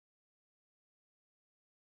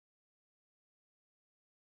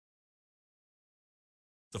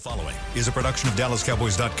The following is a production of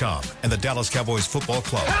DallasCowboys.com and the Dallas Cowboys Football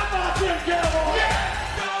Club. How about them Cowboys?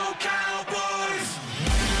 Yeah! Go Cowboys!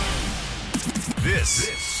 This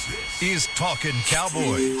is Talkin'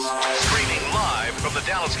 Cowboys. Streaming live from the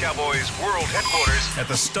Dallas Cowboys World Headquarters at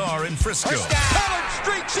the Star in Frisco. Pollard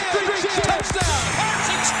streaks in. Touchdown.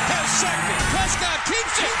 Parsons has sacked it. Prescott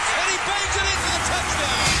keeps it, and he bangs it in for the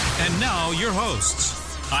touchdown. And now your hosts,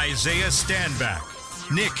 Isaiah Stanback,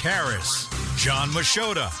 Nick Harris, John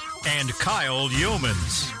Machota, and Kyle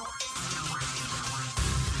Yeomans.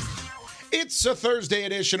 It's a Thursday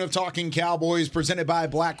edition of Talking Cowboys presented by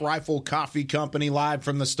Black Rifle Coffee Company, live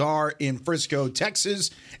from the Star in Frisco,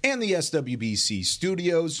 Texas, and the SWBC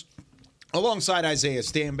studios. Alongside Isaiah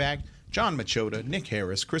Stanback, John Machota, Nick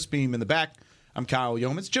Harris, Chris Beam in the back. I'm Kyle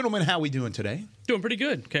Yeomans. Gentlemen, how we doing today? Doing pretty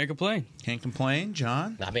good. Can't complain. Can't complain,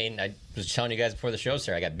 John? I mean, I was telling you guys before the show,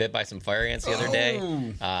 sir, I got bit by some fire ants the other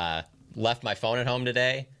day. Left my phone at home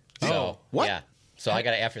today. So, what? Yeah. So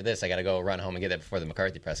after this, I got to go run home and get that before the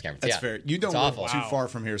McCarthy press conference. That's fair. You don't live too far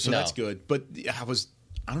from here, so No. that's good. But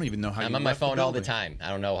I don't even know how I'm on my phone all the time. I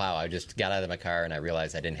don't know how. I just got out of my car and I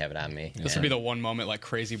realized I didn't have it on me. This would be the one moment like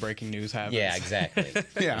crazy breaking news happens. Yeah, exactly.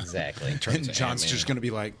 Yeah. Exactly. And John's just going to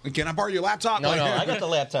be like, can I borrow your laptop? No, I got the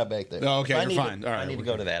laptop back there. Oh, okay, If you're fine. All right, I need to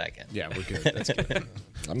go to that, I can. Yeah, we're good. That's good.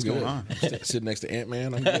 I'm What's good. going on? Sitting next to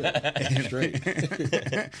Ant-Man, I'm good. Straight.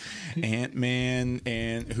 Ant-Man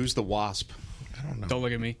and who's the Wasp? I don't know. Don't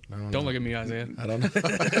look at me. Don't look at me, Isaiah. I don't know.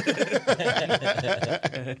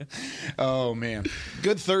 Oh man,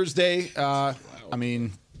 good Thursday. It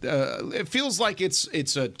feels like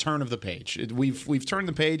it's a turn of the page. We've turned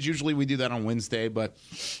the page. Usually we do that on Wednesday, but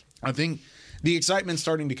I think the excitement's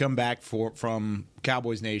starting to come back from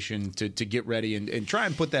Cowboys Nation to get ready and try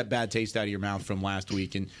and put that bad taste out of your mouth from last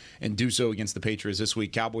week and do so against the Patriots this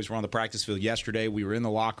week. Cowboys were on the practice field yesterday. We were in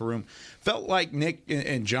the locker room. Felt like Nick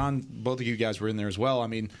and John, both of you guys were in there as well. I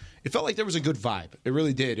mean, it felt like there was a good vibe. It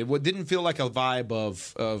really did. It didn't feel like a vibe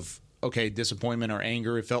of disappointment or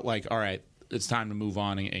anger. It felt like, all right, it's time to move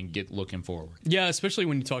on and get looking forward. Yeah, especially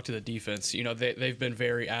when you talk to the defense. You know, they've been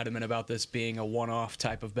very adamant about this being a one-off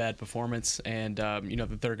type of bad performance, and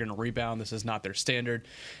that they're going to rebound. This is not their standard.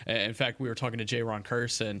 In fact, we were talking to J-Ron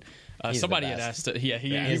Curse, and somebody had asked. He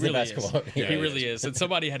he's really the best is. He really is. And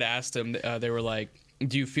somebody had asked him. They were like,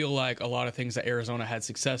 do you feel like a lot of things that Arizona had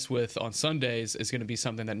success with on Sundays is going to be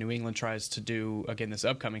something that New England tries to do again this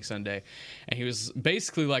upcoming Sunday? And he was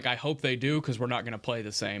basically like, I hope they do, because we're not going to play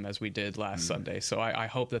the same as we did last Sunday. So I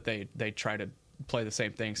hope that they try to play the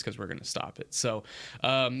same things, because we're going to stop it. So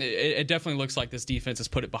it definitely looks like this defense has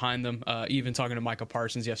put it behind them. Even talking to Micah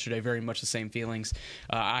Parsons yesterday, very much the same feelings.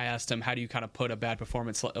 I asked him, how do you kind of put a bad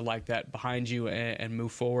performance like that behind you and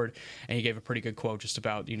move forward? And he gave a pretty good quote just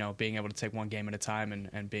about, being able to take one game at a time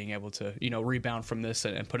and being able to, rebound from this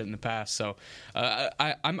and put it in the past. So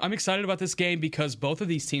I'm excited about this game, because both of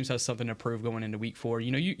these teams have something to prove going into week 4.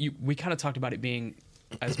 We kind of talked about it being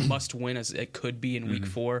as must win as it could be in week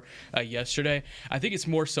 4 yesterday. I think it's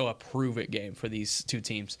more so a prove it game for these two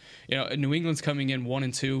teams. New England's coming in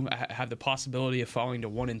 1-2, have the possibility of falling to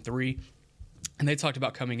 1-3. And they talked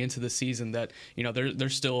about coming into the season that,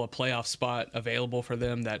 there's still a playoff spot available for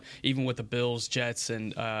them, that even with the Bills, Jets,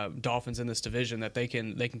 and Dolphins in this division, that they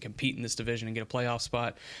can compete in this division and get a playoff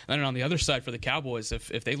spot. And then on the other side for the Cowboys,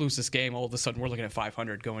 if they lose this game, all of a sudden we're looking at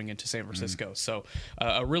 500 going into San Francisco. So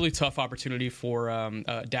a really tough opportunity for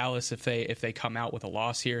Dallas if they come out with a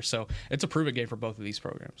loss here. So it's a prove-it game for both of these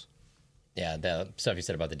programs. Yeah, the stuff you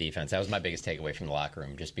said about the defense, that was my biggest takeaway from the locker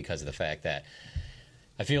room, just because of the fact that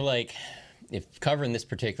I feel like if covering this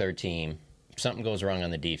particular team, something goes wrong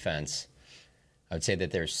on the defense, I would say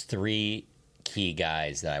that there's 3 key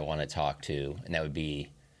guys that I want to talk to, and that would be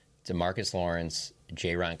DeMarcus Lawrence,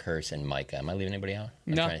 J-Ron Curse, and Micah. Am I leaving anybody out?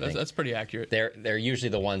 No, that's pretty accurate. They're usually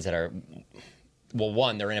the ones that are, well,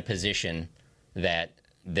 one, they're in a position that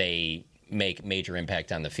they make major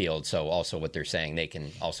impact on the field. So also what they're saying, they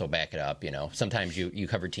can also back it up. Sometimes you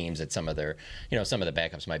cover teams that some of their, some of the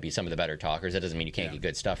backups might be some of the better talkers. That doesn't mean you can't get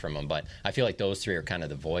good stuff from them. But I feel like those 3 are kind of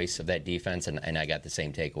the voice of that defense. And I got the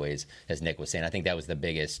same takeaways as Nick was saying. I think that was the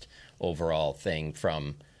biggest overall thing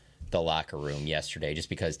from the locker room yesterday, just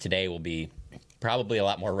because today will be probably a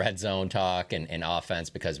lot more red zone talk and offense,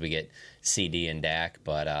 because we get CD and Dak.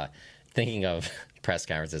 But thinking of press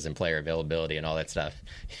conferences and player availability and all that stuff,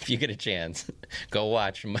 if you get a chance, go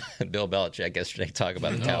watch Bill Belichick yesterday talk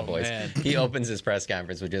about the Cowboys. He opens his press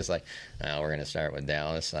conference with just like, we're going to start with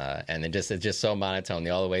Dallas. And it's just so monotone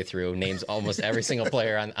all the way through. Names almost every single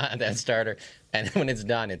player on that starter. And when it's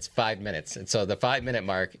done, it's 5 minutes. And so the 5-minute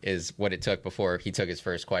mark is what it took before he took his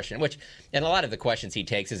first question, and a lot of the questions he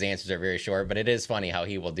takes, his answers are very short, but it is funny how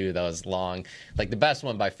he will do those long. Like the best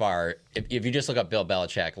one by far, if you just look up Bill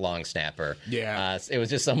Belichick, long snapper. Yeah. It was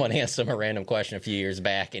just someone asked him a random question a few years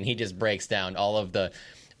back, and he just breaks down all of the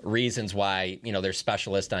reasons why they're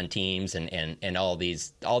specialists on teams and all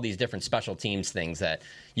these different special teams things that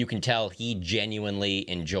you can tell he genuinely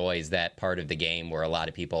enjoys that part of the game, where a lot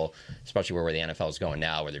of people, especially where the NFL is going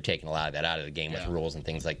now, where they're taking a lot of that out of the game with rules and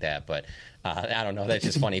things like that. But I don't know. That's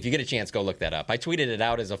just funny. If you get a chance, go look that up. I tweeted it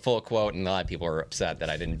out as a full quote, and a lot of people were upset that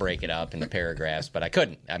I didn't break it up in the paragraphs, but I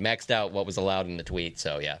couldn't. I maxed out what was allowed in the tweet.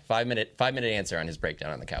 So, yeah, 5-minute answer on his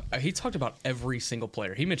breakdown on the Cowboys. He talked about every single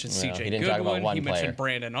player. He mentioned C.J. he didn't talk about Goodwin. one He mentioned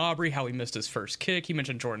player. Brandon Aubrey, how he missed his first kick. He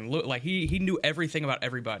mentioned Jordan Lewis. Like, he knew everything about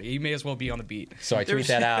everybody. He may as well be on the beat. So I tweet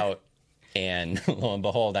that out. And lo and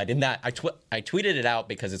behold, I did not. I tweeted it out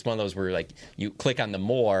because it's one of those where like you click on the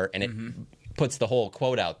more and it puts the whole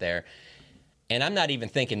quote out there. And I'm not even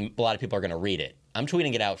thinking a lot of people are going to read it. I'm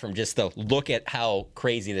tweeting it out from just the look at how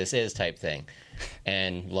crazy this is type thing.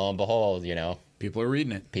 And lo and behold, People are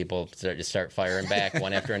reading it. people start firing back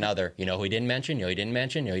one after another. You know who he didn't mention? You know who he didn't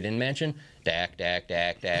mention? You know who he didn't mention? Dak.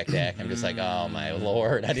 I'm just like, oh my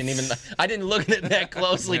Lord. I didn't look at it that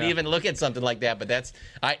closely to even look at something like that. But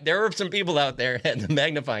there were some people out there had the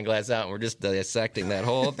magnifying glass out and we're just dissecting that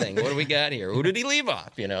whole thing. What do we got here? Who did he leave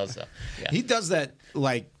off? So yeah. He does that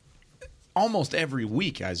like almost every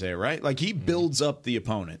week, Isaiah, right? Like he builds up the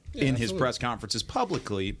opponent in his press conferences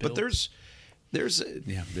publicly, but there's there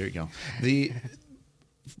you go.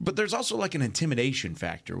 But there's also like an intimidation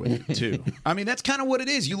factor with it too. I mean, that's kind of what it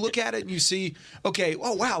is. You look at it and you see, okay,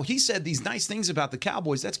 oh wow, he said these nice things about the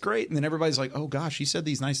Cowboys. That's great. And then everybody's like, oh gosh, he said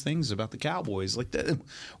these nice things about the Cowboys. Like that.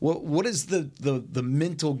 What is the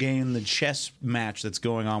mental game, the chess match that's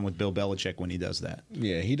going on with Bill Belichick when he does that?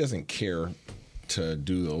 Yeah, he doesn't care to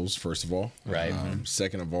do those, first of all. Right.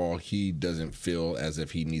 Second of all, he doesn't feel as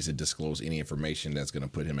if he needs to disclose any information that's going to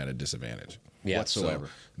put him at a disadvantage. Yeah.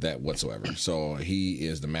 Whatsoever. So he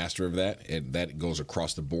is the master of that. That goes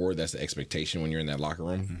across the board. That's the expectation when you're in that locker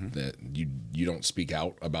room, that you don't speak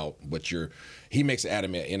out about what you're. He makes it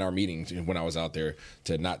adamant in our meetings when I was out there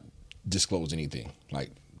to not disclose anything.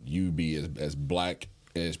 Like you be as black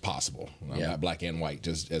as possible. Not black and white,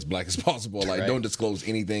 just as black as possible. Like don't disclose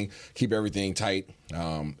anything. Keep everything tight.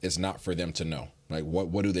 It's not for them to know. Like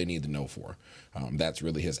what do they need to know for? That's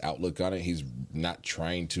really his outlook on it. He's not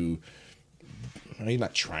trying to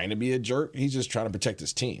be a jerk. He's just trying to protect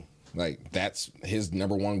his team. Like that's his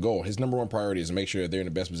number one goal. His number one priority is to make sure they're in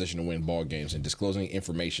the best position to win ball games, and disclosing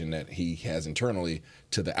information that he has internally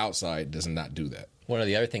to the outside does not do that. One of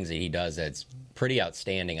the other things that he does that's pretty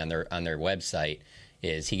outstanding on their website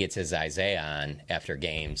is he gets his Isaiah on after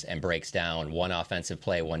games and breaks down one offensive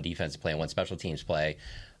play, one defensive play, and one special teams play.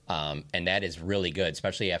 And that is really good,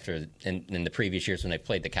 especially after in the previous years when they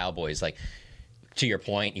played the Cowboys. Like, to your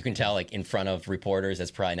point, you can tell like in front of reporters,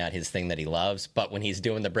 that's probably not his thing that he loves. But when he's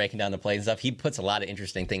doing the breaking down the plays and stuff, he puts a lot of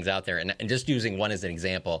interesting things out there. And just using one as an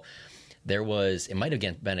example, it might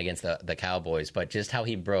have been against the Cowboys, but just how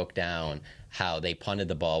he broke down how they punted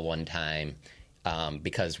the ball one time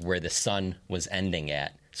because where the sun was ending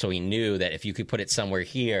at. So he knew that if you could put it somewhere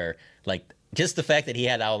here, like just the fact that he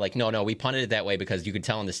had out like, no, we punted it that way because you could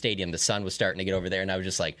tell in the stadium the sun was starting to get over there. And I was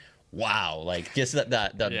just like, wow, like just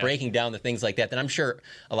the breaking down the things like that I'm sure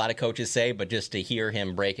a lot of coaches say, but just to hear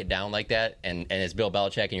him break it down like that, and as Bill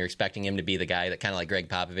Belichick, and you're expecting him to be the guy that kind of like Greg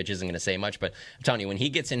Popovich isn't going to say much, but I'm telling you, when he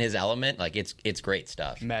gets in his element, like it's great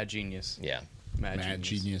stuff. Mad genius. Yeah. Mad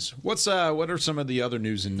genius. What are some of the other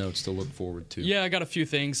news and notes to look forward to? Yeah, I got a few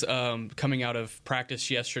things coming out of practice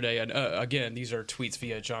yesterday. And again, these are tweets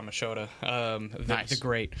via John Machota. The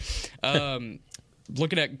great.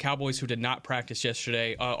 Looking at Cowboys who did not practice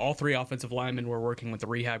yesterday, all three offensive linemen were working with the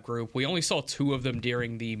rehab group. We only saw two of them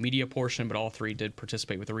during the media portion, but all three did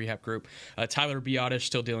participate with the rehab group. Tyler Biadasz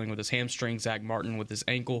still dealing with his hamstring, Zach Martin with his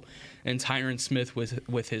ankle, and Tyron Smith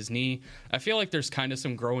with his knee. I feel like there's kind of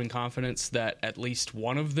some growing confidence that at least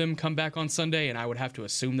one of them come back on Sunday, and I would have to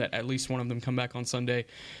assume that at least one of them come back on Sunday.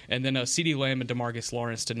 And then CeeDee Lamb and DeMarcus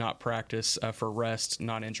Lawrence did not practice for rest,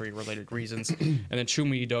 non-injury related reasons. And then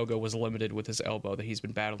Chuma Edoga was limited with his elbow that he's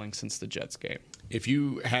been battling since the Jets game.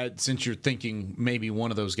 Since you're thinking maybe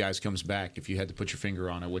one of those guys comes back, if you had to put your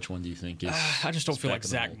finger on it, which one do you think is? I just don't feel like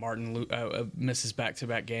Zach Martin misses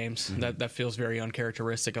back-to-back games. Mm-hmm. That feels very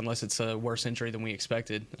uncharacteristic unless it's a worse injury than we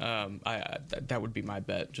expected. That would be my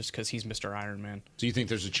bet, just because he's Mr. Iron Man. Do you think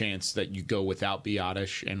there's a chance that you go without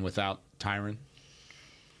Biadasz and without Tyron?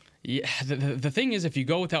 Yeah, the thing is, if you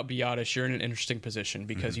go without Biotis, you're in an interesting position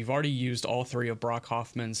because you've already used all three of Brock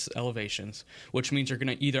Hoffman's elevations, which means you're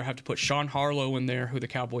going to either have to put Sean Harlow in there, who the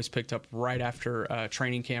Cowboys picked up right after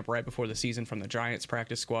training camp, right before the season from the Giants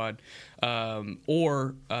practice squad,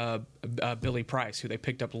 or Billy Price, who they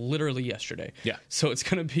picked up literally yesterday. Yeah. So it's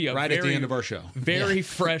going to be a Right at the end of our show. Very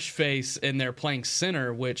fresh face in there playing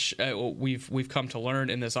center, which we've come to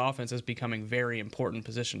learn in this offense is becoming very important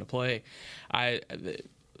position to play.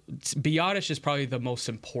 Biotis is probably the most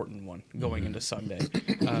important one going into Sunday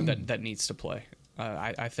that needs to play.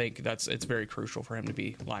 I think it's very crucial for him to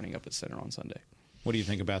be lining up at center on Sunday. What do you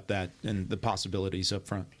think about that and the possibilities up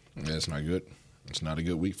front? That's not good. It's not a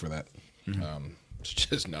good week for that. It's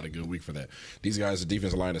just not a good week for that. These guys, the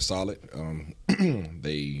defensive line is solid.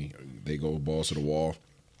 They go balls to the wall.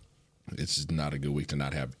 It's just not a good week to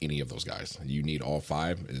not have any of those guys. You need all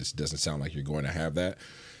five. It doesn't sound like you're going to have that.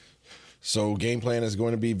 So game plan is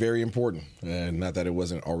going to be very important. Not that it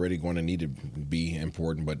wasn't already going to need to be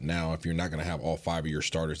important, but now if you're not going to have all five of your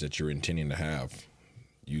starters that you're intending to have,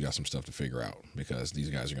 you got some stuff to figure out because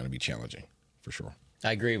these guys are going to be challenging for sure.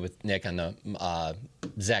 I agree with Nick on the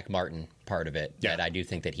Zach Martin part of it. Yeah. That I do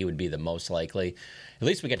think that he would be the most likely. At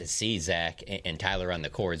least we got to see Zach and Tyler on the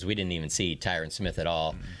cords. We didn't even see Tyron Smith at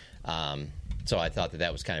all. So I thought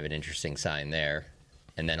that was kind of an interesting sign there.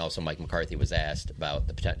 And then also Mike McCarthy was asked about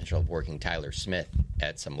the potential of working Tyler Smith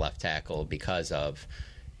at some left tackle because of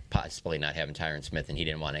possibly not having Tyron Smith, and he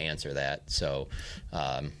didn't want to answer that. So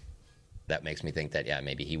that makes me think that, yeah,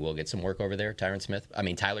 maybe he will get some work over there, Tyler Smith,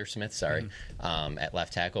 at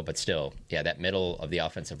left tackle. But still, yeah, that middle of the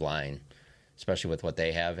offensive line, especially with what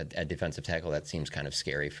they have at defensive tackle, that seems kind of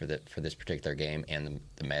scary for this particular game. And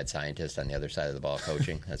the mad scientist on the other side of the ball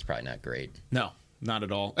coaching, that's probably not great. No. Not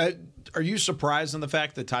at all. Are you surprised on the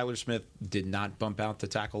fact that Tyler Smith did not bump out the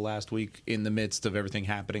tackle last week in the midst of everything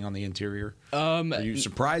happening on the interior? Are you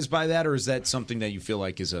surprised by that, or is that something that you feel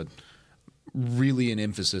like is really an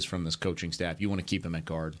emphasis from this coaching staff? You want to keep him at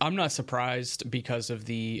guard? I'm not surprised because of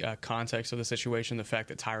the context of the situation, the fact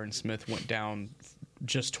that Tyron Smith went down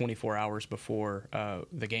just 24 hours before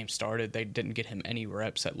the game started. They didn't get him any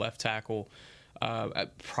reps at left tackle.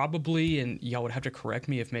 Probably, and y'all would have to correct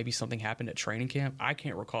me if maybe something happened at training camp. I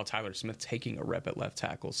can't recall Tyler Smith taking a rep at left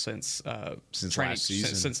tackle since last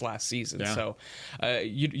season. Yeah. So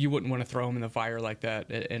you wouldn't want to throw him in the fire like that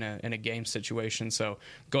in a game situation. So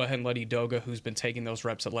go ahead and let Edoga, who's been taking those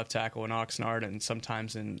reps at left tackle in Oxnard and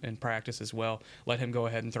sometimes in practice as well, let him go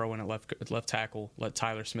ahead and throw in at left tackle. Let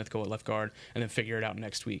Tyler Smith go at left guard, and then figure it out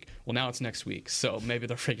next week. Well, now it's next week, so maybe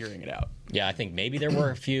they're figuring it out. Yeah, I think maybe there were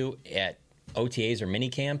a few at OTAs or mini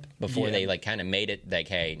camp before they kind of made it like,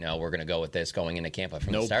 hey, no, we're going to go with this going into camp. But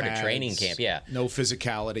from the start of training camp, no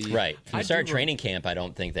physicality, right? From the start of training camp, I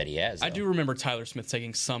don't think that he has. Though. I do remember Tyler Smith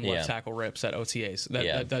taking some left tackle reps at OTAs.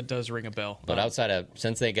 That does ring a bell. But outside of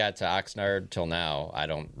since they got to Oxnard till now, I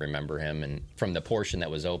don't remember him. And from the portion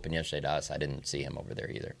that was open yesterday to us, I didn't see him over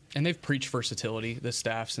there either. And they've preached versatility, the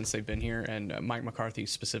staff, since they've been here, and Mike McCarthy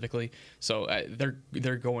specifically. So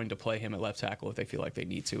they're going to play him at left tackle if they feel like they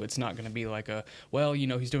need to. It's not going to be like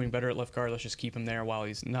he's doing better at left guard, let's just keep him there while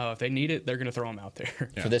he's... No, if they need it, they're going to throw him out there.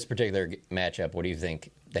 Yeah. For this particular matchup, what do you think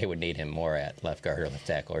they would need him more at, left guard or left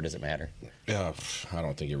tackle, or does it matter? I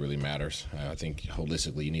don't think it really matters. I think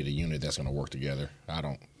holistically you need a unit that's going to work together.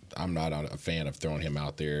 I'm not a fan of throwing him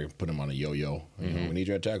out there, put him on a yo-yo. We need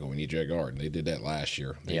you at tackle, we need you at guard. They did that last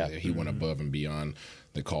year. He went above and beyond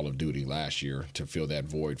the Call of Duty last year to fill that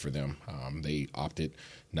void for them. They opted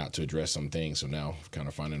not to address some things, so now kind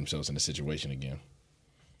of finding themselves in a situation again.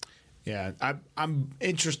 Yeah, I'm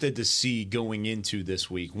interested to see going into this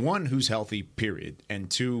week, one, who's healthy, period, and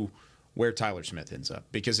two, where Tyler Smith ends up.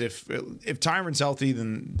 Because if Tyron's healthy,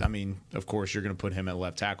 then, I mean, of course, you're going to put him at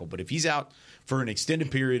left tackle. But if he's out for an extended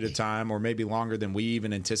period of time or maybe longer than we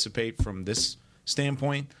even anticipate from this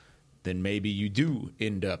standpoint, then maybe you do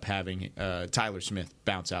end up having Tyler Smith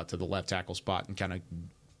bounce out to the left tackle spot and kind of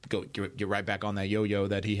get right back on that yo-yo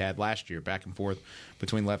that he had last year, back and forth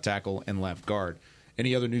between left tackle and left guard.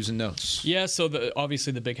 Any other news and notes? Yeah, so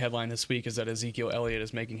obviously the big headline this week is that Ezekiel Elliott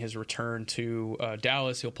is making his return to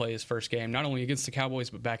Dallas. He'll play his first game, not only against the Cowboys,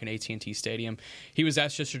 but back in AT&T Stadium. He was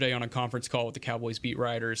asked yesterday on a conference call with the Cowboys beat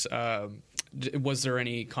writers, was there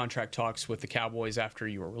any contract talks with the Cowboys after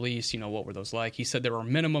you were released? What were those like? He said there were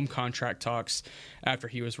minimum contract talks after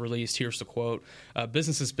he was released. Here's the quote.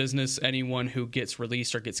 Business is business. Anyone who gets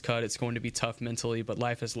released or gets cut, it's going to be tough mentally, but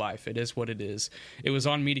life is life. It is what it is. It was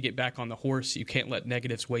on me to get back on the horse. You can't let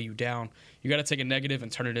negatives weigh you down. You got to take a negative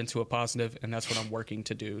and turn it into a positive, and that's what I'm working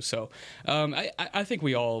to do. So I think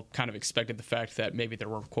we all kind of expected the fact that maybe there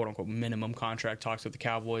were quote-unquote minimum contract talks with the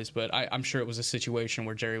Cowboys, but I'm sure it was a situation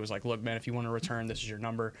where Jerry was like, look, man, if you want to return, this is your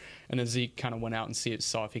number. And then Zeke kind of went out and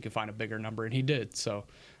saw if he could find a bigger number, and he did. So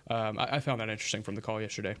I found that interesting from the call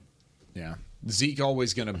yesterday. Yeah. Zeke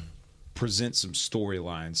always going to present some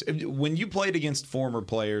storylines. When you played against former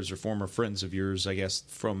players or former friends of yours, I guess,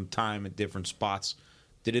 from time at different spots,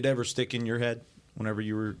 did it ever stick in your head whenever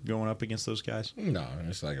you were going up against those guys? No,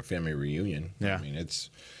 it's like a family reunion. Yeah. I mean,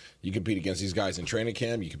 you compete against these guys in training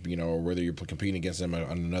camp. Whether you're competing against them on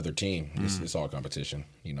another team, it's all competition.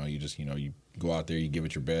 You go out there, you give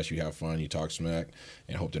it your best, you have fun, you talk smack,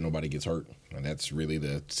 and hope that nobody gets hurt. And that's really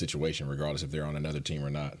the situation, regardless if they're on another team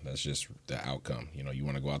or not. That's just the outcome. You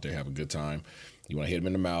want to go out there, have a good time. You want to hit them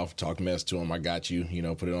in the mouth, talk mess to them. I got you.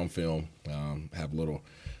 Put it on film. Have a little.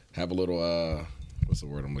 What's the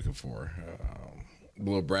word I'm looking for? A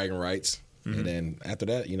little bragging rights. And then after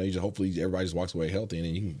that, you just hopefully everybody just walks away healthy, and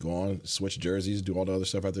then you can go on, switch jerseys, do all the other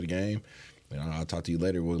stuff after the game. I'll talk to you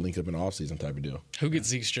later. We'll link up in the offseason type of deal. Who gets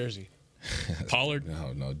Zeke's jersey? Pollard?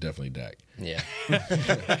 No, definitely Dak. Yeah. For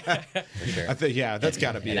sure. I think, that's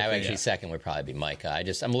got to be and it. I actually second would probably be Micah.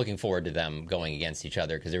 I'm looking forward to them going against each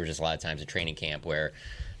other because there was just a lot of times at training camp where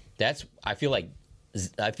I feel like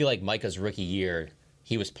Micah's rookie year,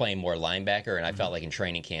 he was playing more linebacker, and I felt like in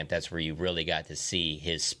training camp that's where you really got to see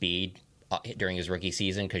his speed during his rookie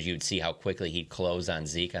season, because you'd see how quickly he'd close on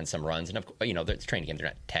Zeke on some runs. And, it's training camp, they're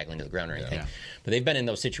not tackling to the ground or anything. Yeah. But they've been in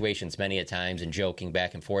those situations many a times and joking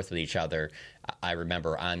back and forth with each other. I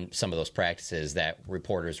remember on some of those practices that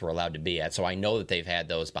reporters were allowed to be at. So I know that they've had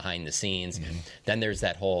those behind the scenes. Mm-hmm. Then there's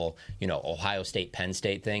that whole, Ohio State, Penn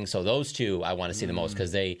State thing. So those two I want to see the most,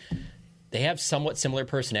 because they have somewhat similar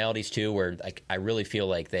personalities too, where I really feel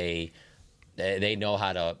like they know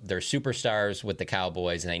how to, they're superstars with the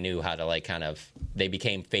Cowboys, and they knew how to they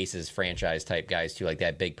became faces, franchise type guys too, like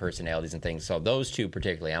that, big personalities and things. So those two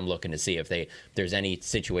particularly, I'm looking to see if there's any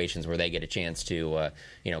situations where they get a chance to,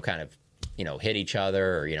 hit each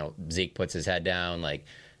other, or, Zeke puts his head down,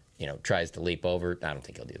 tries to leap over. I don't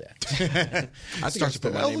think he'll do that. I think I should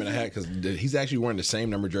put my name in a hat, because he's actually wearing the same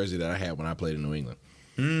number jersey that I had when I played in New England.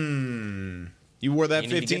 You wore that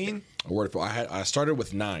 15? I wore it. I started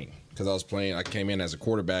with 9. Because I was playing, I came in as a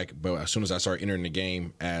quarterback, but as soon as I started entering the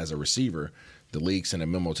game as a receiver, the league sent a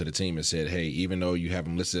memo to the team and said, hey, even though you have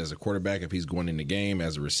him listed as a quarterback, if he's going in the game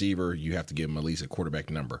as a receiver, you have to give him at least a quarterback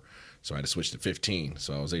number. So I had to switch to 15.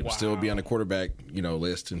 So I was able to still be on the quarterback,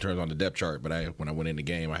 list in terms on the depth chart, but when I went in the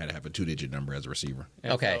game, I had to have a 2-digit number as a receiver.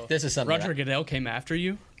 Okay, so this is something. Roger Goodell came after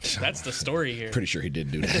you? That's the story here. Pretty sure he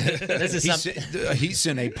didn't do that. He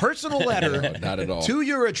sent a personal letter not at all. to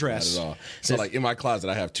your address. Not at all. So in my closet,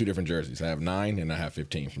 I have 2 different jerseys. I have 9 and I have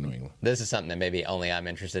 15 from New England. This is something that maybe only I'm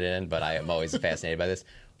interested in, but I am always fascinated by this.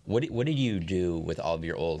 What did you do with all of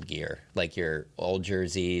your old gear, like your old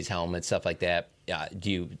jerseys, helmets, stuff like that?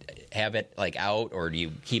 Do you have it out, or do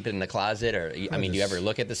you keep it in the closet, or do you ever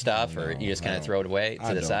look at the stuff, or you just kind of throw it away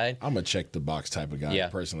to the side? I'm a check the box type of guy,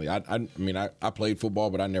 personally. I played football,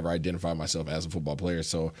 but I never identified myself as a football player.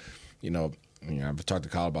 So, I've talked to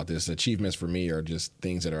Kyle about this. Achievements for me are just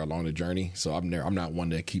things that are along the journey. So I'm not one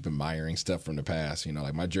to keep admiring stuff from the past.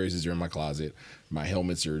 My jerseys are in my closet. My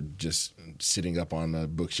helmets are just sitting up on the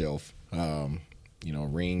bookshelf.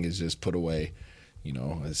 Ring is just put away.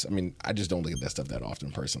 I just don't look at that stuff that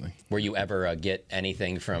often, personally. Were you ever get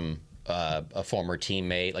anything from a former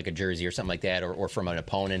teammate, like a jersey or something like that, or from an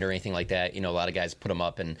opponent or anything like that? A lot of guys put them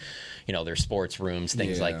up in, their sports rooms,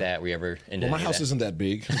 things like that. Were you ever into my house isn't that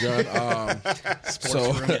big, John.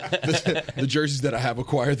 So the jerseys that I have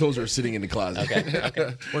acquired, those are sitting in the closet.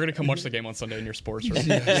 Okay. We're going to come watch the game on Sunday in your sports room.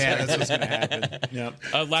 Yeah, that's what's going to happen.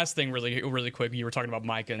 Yep. Last thing, really quick, you were talking about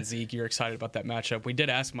Micah and Zeke. You're excited about that matchup. We did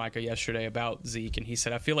ask Micah yesterday about Zeke, and he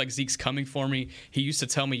said, I feel like Zeke's coming for me. He used to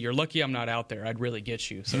tell me, you're lucky I'm not out there. I'd really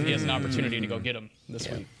get you. So he has an opportunity to go get him this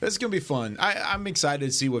week. It's going to be fun. I'm excited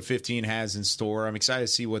to see what 15 has in store. I'm excited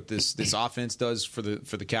to see what this offense does for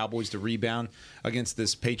the Cowboys to rebound against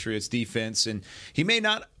this Patriots defense. And he may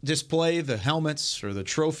not display the helmets or the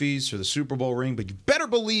trophies or the Super Bowl ring, but you better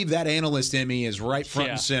believe that analyst Emmy is right front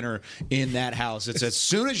and center in that house. It's as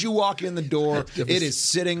soon as you walk in the door, it is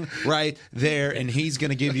sitting right there, and he's going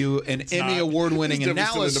to give you an Emmy award-winning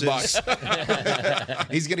analysis.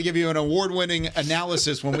 He's going to give you an award-winning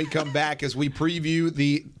analysis when we come back as we preview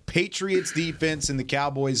the Patriots defense and the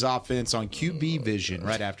Cowboys offense on QB Vision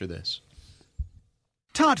right after this.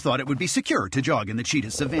 Todd thought it would be secure to jog in the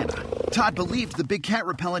cheetah savanna. Todd believed the big cat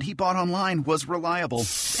repellent he bought online was reliable.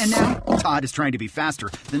 And now, Todd is trying to be faster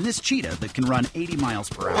than this cheetah that can run 80 miles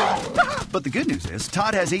per hour. But the good news is,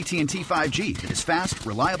 Todd has AT&T 5G that is fast,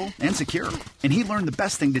 reliable, and secure. And he learned the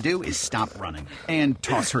best thing to do is stop running and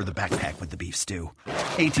toss her the backpack with the beef stew.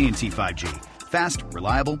 AT&T 5G. Fast,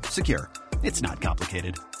 reliable, secure. It's not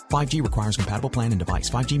complicated. 5G requires compatible plan and device.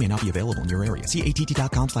 5G may not be available in your area. See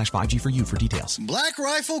att.com/5G for you for details. Black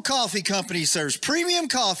Rifle Coffee Company serves premium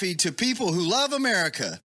coffee to people who love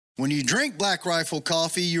America. When you drink Black Rifle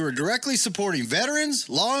coffee, you are directly supporting veterans,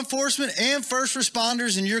 law enforcement, and first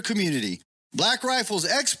responders in your community. Black Rifle's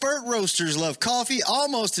expert roasters love coffee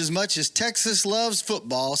almost as much as Texas loves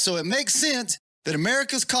football, so it makes sense that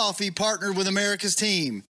America's Coffee partnered with America's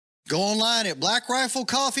team. Go online at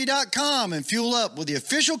blackriflecoffee.com and fuel up with the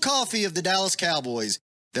official coffee of the Dallas Cowboys.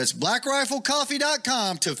 That's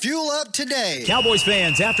blackriflecoffee.com to fuel up today. Cowboys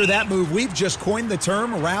fans, after that move, we've just coined the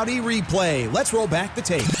term Rowdy Replay. Let's roll back the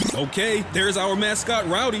tape. Okay, there's our mascot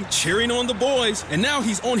Rowdy cheering on the boys, and now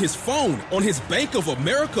he's on his phone, on his Bank of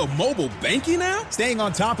America mobile banking app? Staying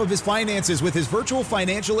on top of his finances with his virtual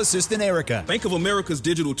financial assistant, Erica. Bank of America's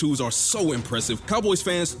digital tools are so impressive. Cowboys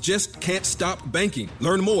fans just can't stop banking.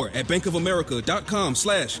 Learn more at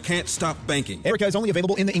bankofamerica.com/can't-stop-banking. Erica is only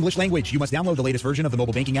available in the English language. You must download the latest version of the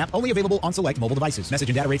mobile banking app, only available on select mobile devices. Message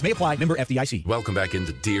and data rates may apply. Member FDIC. Welcome back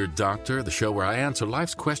into Dear Doctor, the show where I answer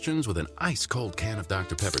life's questions with an ice-cold can of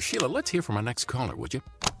Dr. Pepper. Sheila, let's hear from our next caller, would you?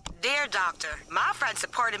 Dear Doctor, my friend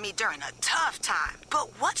supported me during a tough time,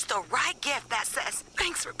 but what's the right gift that says,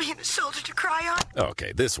 thanks for being a shoulder to cry on?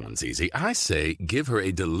 Okay, this one's easy. I say give her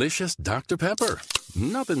a delicious Dr. Pepper.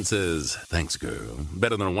 Nothing says, thanks, girl,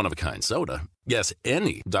 better than a one-of-a-kind soda. Yes,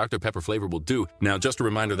 any Dr. Pepper flavor will do. Now, just a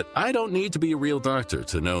reminder that I don't need to be a real doctor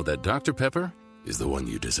to know that Dr. Pepper is the one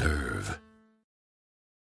you deserve.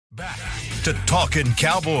 Back to Talkin'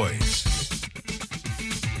 Cowboys.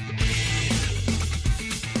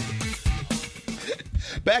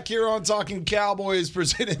 Back here on Talking Cowboys,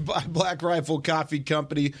 presented by Black Rifle Coffee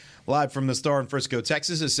Company, live from the Star in Frisco,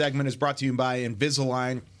 Texas. This segment is brought to you by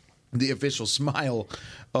Invisalign, the official smile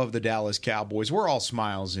of the Dallas Cowboys. We're all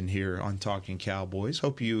smiles in here on Talking Cowboys.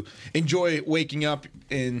 Hope you enjoy waking up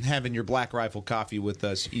and having your Black Rifle coffee with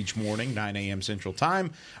us each morning, 9 a.m. Central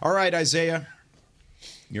Time. All right, Isaiah,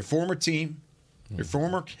 your former team, your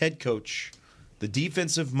former head coach, the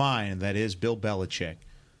defensive mind that is Bill Belichick.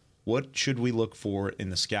 What should we look for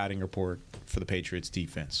in the scouting report for the Patriots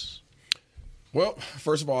defense? Well,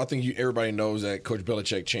 first of all, I think everybody knows that Coach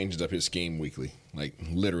Belichick changes up his scheme weekly, like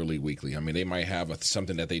literally weekly. I mean, they might have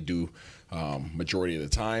something that they do majority of the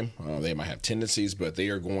time. They might have tendencies, but they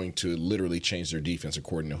are going to literally change their defense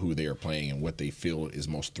according to who they are playing and what they feel is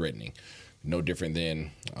most threatening. No different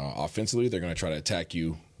than offensively. They're going to try to attack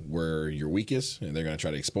you where you're weakest, and they're going to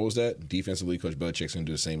try to expose that. Defensively, Coach Belichick's going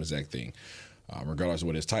to do the same exact thing. Regardless of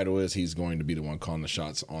what his title is, he's going to be the one calling the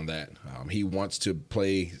shots on that. He wants to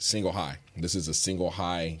play single high. This is a single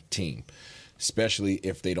high team, especially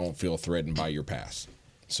if they don't feel threatened by your pass.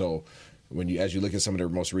 So as you look at some of their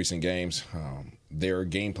most recent games, their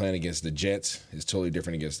game plan against the Jets is totally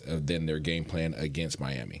different than their game plan against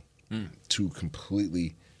Miami. Two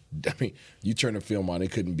completely. I mean, you turn the film on,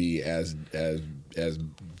 it couldn't be as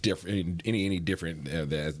different, any different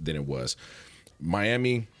than it was.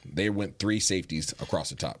 Miami, they went 3 safeties across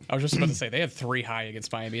the top. I was just about to say, they have 3 high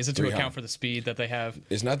against Miami. Is it to account for the speed that they have?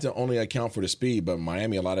 It's not to only account for the speed, but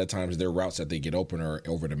Miami, a lot of times, their routes that they get open are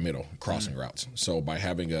over the middle, crossing routes. So by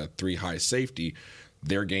having a 3 high safety,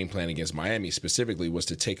 their game plan against Miami specifically was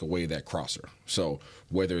to take away that crosser. So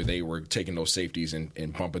whether they were taking those safeties and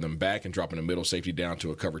bumping them back and dropping the middle safety down to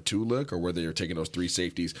a cover 2 look, or whether they're taking those 3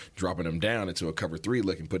 safeties, dropping them down into a cover 3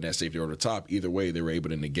 look and putting that safety over the top, either way, they were able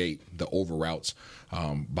to negate the over routes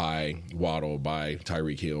by Waddle, by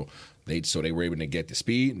Tyreek Hill. So they were able to negate the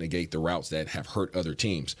speed, negate the routes that have hurt other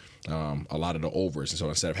teams, a lot of the overs. And so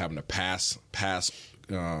instead of having to pass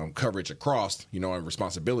coverage across, and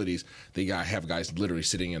responsibilities, they have guys literally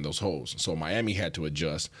sitting in those holes. So Miami had to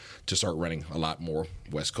adjust to start running a lot more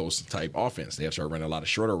West Coast type offense. They have to start running a lot of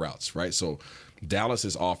shorter routes, right? So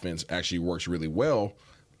Dallas's offense actually works really well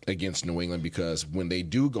against New England because when they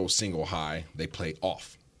do go single high, they play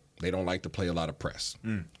off. They don't like to play a lot of press,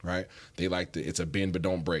 right? They like it's a bend but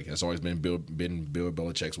don't break. That's always been Bill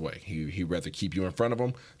Belichick's way. He'd rather keep you in front of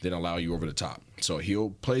him than allow you over the top. So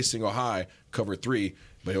he'll play single high, cover 3,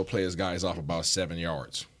 but he'll play his guys off about 7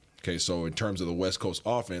 yards. Okay, so in terms of the West Coast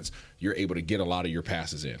offense, you're able to get a lot of your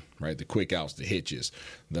passes in, right? The quick outs, the hitches,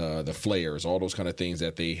 the flares, all those kind of things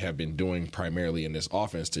that they have been doing primarily in this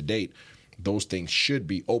offense to date. Those things should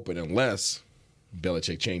be open unless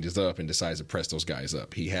Belichick changes up and decides to press those guys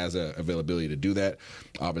up. He has a availability to do that.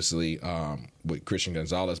 Obviously, with Christian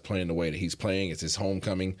Gonzalez playing the way that he's playing, it's his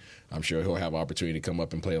homecoming. I'm sure he'll have opportunity to come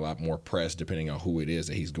up and play a lot more press depending on who it is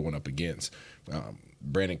that he's going up against.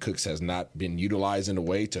 Brandon Cooks has not been utilized in a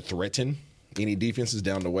way to threaten any defenses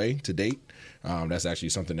down the way to date. That's actually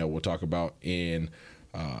something that we'll talk about in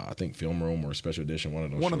I think Film Room or Special Edition,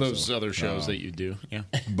 one of those other shows that you do. Yeah.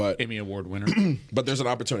 But Emmy Award winner. But there's an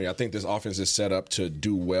opportunity. I think this offense is set up to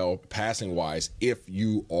do well passing wise if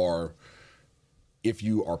you are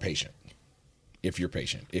patient. If you're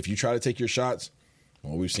patient. If you try to take your shots,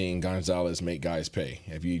 well, we've seen Gonzalez make guys pay.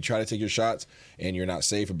 If you try to take your shots and you're not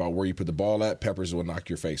safe about where you put the ball at, Peppers will knock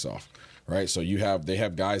your face off. Right? So they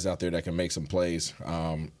have guys out there that can make some plays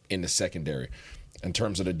in the secondary. In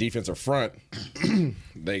terms of the defensive front,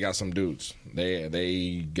 they got some dudes.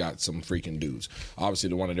 They got some freaking dudes. Obviously,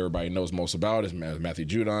 the one that everybody knows most about is Matthew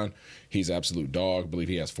Judon. He's an absolute dog. I believe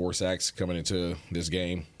he has 4 sacks coming into this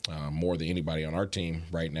game, more than anybody on our team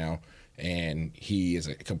right now. And he is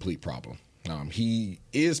a complete problem. He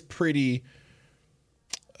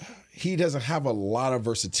doesn't have a lot of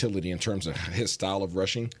versatility in terms of his style of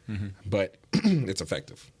rushing, but it's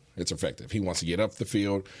effective. It's effective. He wants to get up the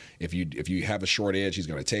field. If you have a short edge, he's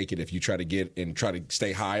going to take it. If you try to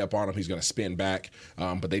stay high up on him, he's going to spin back.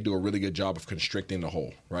 But they do a really good job of constricting the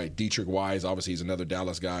hole, right? Dietrich Wise, obviously, he's another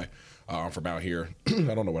Dallas guy from out here.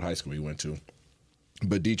 I don't know what high school he went to.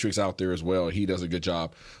 But Dietrich's out there as well. He does a good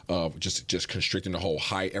job of just constricting the hole.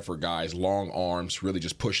 High effort guys, long arms, really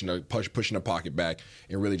just pushing the pocket back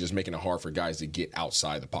and really just making it hard for guys to get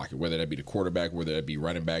outside the pocket, whether that be the quarterback, whether that be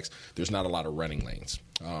running backs. There's not a lot of running lanes.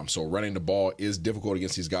 So running the ball is difficult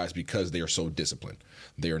against these guys because they are so disciplined.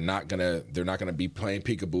 They're not gonna be playing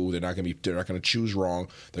peekaboo. They're not gonna choose wrong.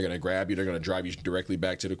 They're gonna grab you. They're gonna drive you directly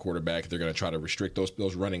back to the quarterback. They're gonna try to restrict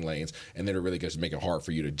those running lanes, and then it really gets to make it hard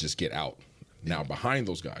for you to just get out. Now behind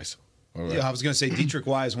those guys. Right. Yeah, I was going to say Dietrich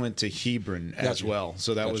Wise went to Hebron as well,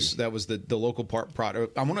 so that was the local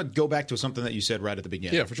product. I want to go back to something that you said right at the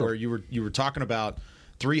beginning. Yeah, for sure. Where you were talking about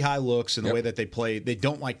 3 high looks and the way that they play. They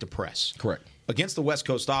don't like to press. Correct. Against the West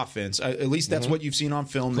Coast offense, at least that's what you've seen on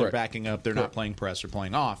film. Correct. They're backing up. They're not playing press or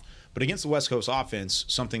playing off. But against the West Coast offense,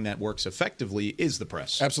 something that works effectively is the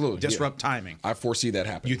press. Absolutely. Disrupt timing. I foresee that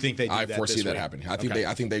happening. You think they do that? I foresee that happening. I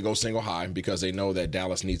think they go single high because they know that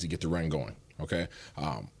Dallas needs to get the run going. Okay,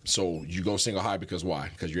 so you go single high because why?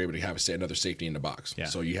 Because you're able to have another safety in the box. Yeah.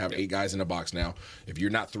 So you have 8 guys in the box now. If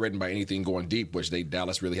you're not threatened by anything going deep, which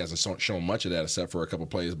Dallas really hasn't shown much of that except for a couple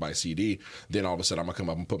plays by CD, then all of a sudden I'm going to come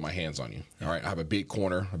up and put my hands on you. All right, I have a big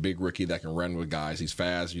corner, a big rookie that can run with guys. He's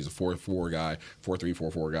fast. He's a 4-4 guy, 4-3,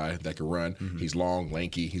 4-4 guy that can run. He's long,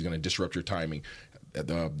 lanky. He's going to disrupt your timing.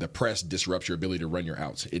 The press disrupts your ability to run your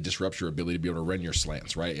outs. It disrupts your ability to be able to run your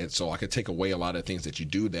slants, right? And so I could take away a lot of things that you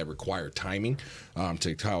do that require timing,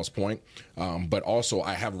 to Kyle's point. But also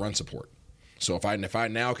I have run support. So if I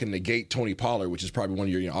now can negate Tony Pollard, which is probably one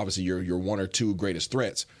of your, obviously your 1 or 2 greatest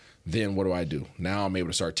threats, then what do? Now I'm able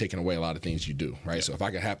to start taking away a lot of things you do, right? Yeah. So if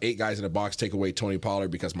I can have 8 guys in the box, take away Tony Pollard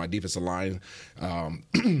because my defensive line,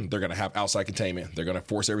 they're going to have outside containment. They're going to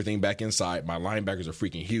force everything back inside. My linebackers are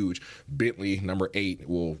freaking huge. Bentley, number 8,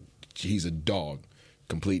 he's a dog.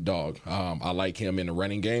 Complete dog. I like him in the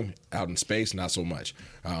running game. Out in space, not so much.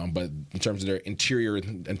 But in terms of their interior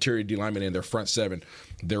D linemen and their front 7,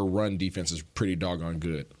 their run defense is pretty doggone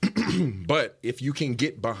good. But if you can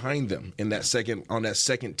get behind them on that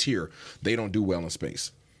second tier, they don't do well in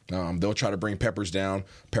space. They'll try to bring Peppers down.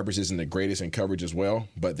 Peppers isn't the greatest in coverage as well,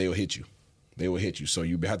 but they'll hit you. They will hit you. So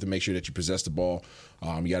you have to make sure that you possess the ball.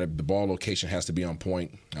 The ball location has to be on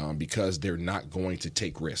point because they're not going to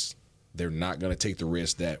take risks. They're not going to take the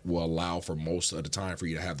risk that will allow for most of the time for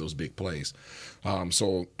you to have those big plays.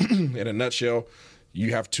 So in a nutshell,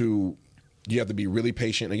 you have to be really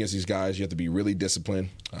patient against these guys. You have to be really disciplined.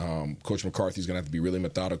 Coach McCarthy's going to have to be really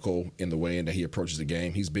methodical in the way that he approaches the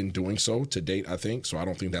game. He's been doing so to date, I think, so I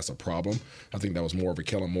don't think that's a problem. I think that was more of a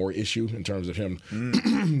Kellen Moore issue in terms of him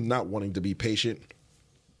not wanting to be patient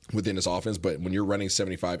within his offense. But when you're running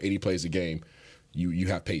 75, 80 plays a game, you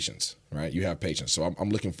have patience, right? You have patience. So I'm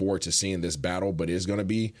looking forward to seeing this battle, but it's going to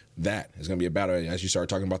be that. It's going to be a battle. As you start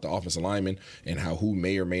talking about the offensive linemen and who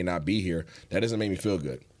may or may not be here, that doesn't make me feel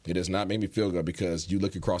good. It does not make me feel good because you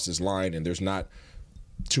look across this line and there's not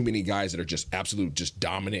too many guys that are just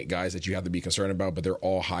dominant guys that you have to be concerned about, but they're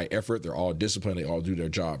all high effort. They're all disciplined. They all do their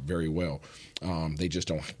job very well. They just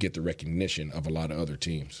don't get the recognition of a lot of other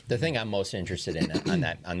teams. The thing I'm most interested in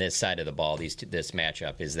on this side of the ball, this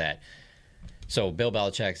matchup, is that So Bill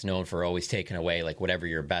Belichick's known for always taking away like whatever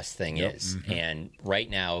your best thing is. Mm-hmm. And right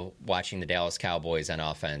now, watching the Dallas Cowboys on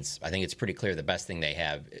offense, I think it's pretty clear the best thing they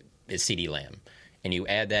have is CeeDee Lamb. And you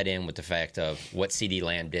add that in with the fact of what CeeDee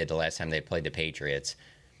Lamb did the last time they played the Patriots.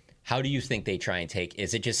 How do you think they try and take?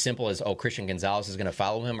 Is it just simple as, Christian Gonzalez is going to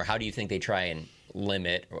follow him, or how do you think they try and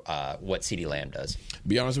limit what CeeDee Lamb does?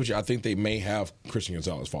 Be honest with you, I think they may have Christian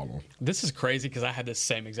Gonzalez follow him. This is crazy because I had the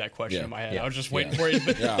same exact question in my head. Yeah. I was just waiting for you.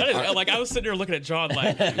 I was sitting there looking at John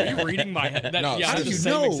like, are you reading my head? I had the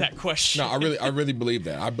same exact question. No, I really believe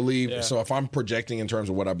that. I believe so. If I'm projecting in terms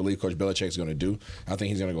of what I believe Coach Belichick is going to do, I think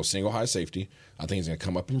he's going to go single high safety. I think he's going to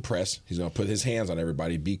come up and press. He's going to put his hands on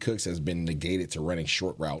everybody. B. Cooks has been negated to running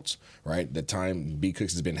short routes, right? The time B.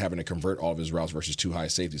 Cooks has been having to convert all of his routes versus two high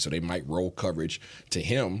safety, so they might roll coverage to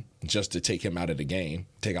him just to take him out of the game,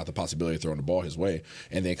 take out the possibility of throwing the ball his way,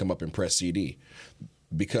 and then come up and press CD.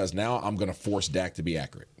 Because now I'm going to force Dak to be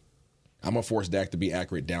accurate. I'm going to force Dak to be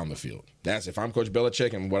accurate down the field. That's if I'm Coach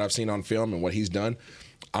Belichick and what I've seen on film and what he's done,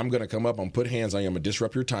 I'm going to come up, I'm going to put hands on you, I'm going to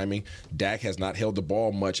disrupt your timing. Dak has not held the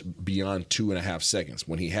ball much beyond 2.5 seconds.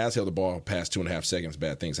 When he has held the ball past 2.5 seconds,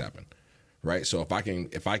 bad things happen. Right? So if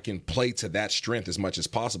I can play to that strength as much as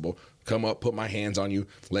possible, come up, put my hands on you,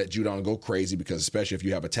 let Judon go crazy, because especially if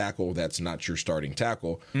you have a tackle that's not your starting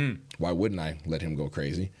tackle, why wouldn't I let him go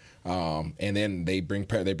crazy? And then they bring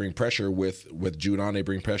pressure with Judon, they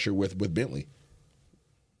bring pressure with Bentley.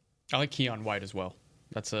 I like Keon White as well.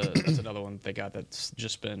 That's another one they got that's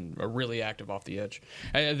just been really active off the edge.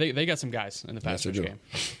 They got some guys in the pass rush game.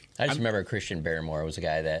 I just remember Christian Barmore was a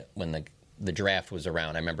guy that when the draft was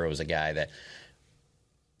around, I remember it was a guy that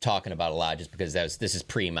talking about a lot just because this is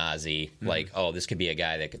pre-Mozzie. Mm-hmm. Like, this could be a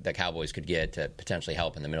guy that the Cowboys could get to potentially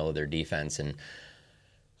help in the middle of their defense. And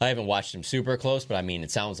I haven't watched him super close, but I mean, it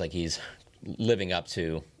sounds like he's living up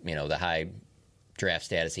to, the high draft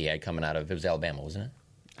status he had coming out of, it was Alabama, wasn't it?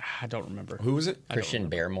 I don't remember. Who was it? Christian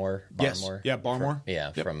Barmore. Yes. Yeah, Barmore.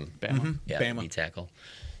 From Bama. Mm-hmm. Yeah, Bama. D tackle.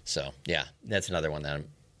 So, yeah, that's another one that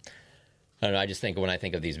I don't know. I just think when I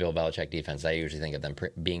think of these Bill Belichick defense, I usually think of them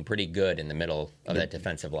being pretty good in the middle of that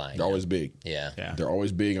defensive line. They're always big. Yeah. They're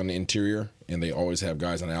always big on the interior, and they always have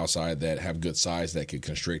guys on the outside that have good size that could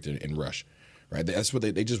constrict and rush. Right? That's what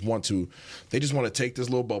they just want to. They just want to take this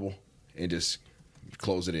little bubble and just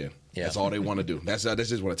close it in. Yeah. That's all they want to do. That's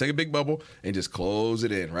just want to take a big bubble and just close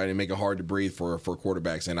it in, right, and make it hard to breathe for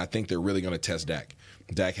quarterbacks. And I think they're really going to test Dak.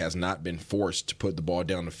 Dak has not been forced to put the ball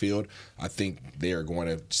down the field. I think they are going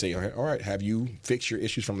to say, all right, have you fixed your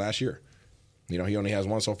issues from last year? He only has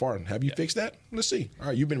one so far. Have you fixed that? Let's see. All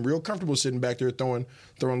right, you've been real comfortable sitting back there throwing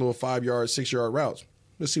little 5-yard, 6-yard routes.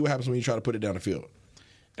 Let's see what happens when you try to put it down the field.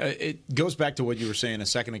 It goes back to what you were saying a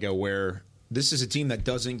second ago, where this is a team that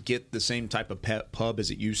doesn't get the same type of pub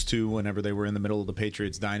as it used to whenever they were in the middle of the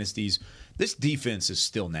Patriots dynasties. This defense is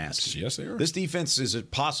still nasty. Yes, they are. This defense is a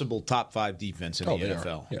possible top 5 defense in the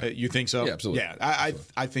NFL. Yeah. You think so? Yeah, absolutely. Yeah,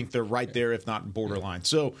 I think they're right there, if not borderline.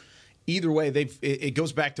 So either way, it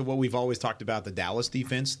goes back to what we've always talked about, the Dallas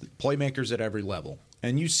defense, the playmakers at every level.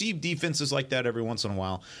 And you see defenses like that every once in a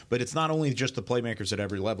while, but it's not only just the playmakers at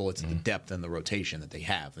every level, it's the depth and the rotation that they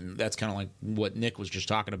have. And that's kind of like what Nick was just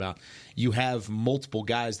talking about. You have multiple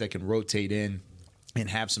guys that can rotate in and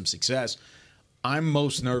have some success. I'm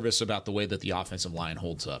most nervous about the way that the offensive line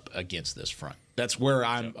holds up against this front. That's where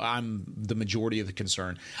I'm the majority of the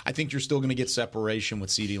concern. I think you're still going to get separation with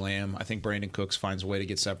CeeDee Lamb. I think Brandon Cooks finds a way to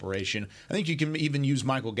get separation. I think you can even use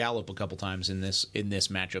Michael Gallup a couple times in this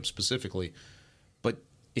matchup specifically. But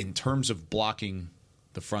in terms of blocking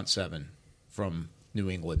the front seven from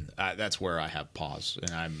New England, that's where I have pause,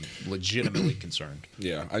 and I'm legitimately concerned.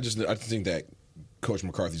 Yeah, I think that Coach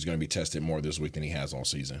McCarthy's going to be tested more this week than he has all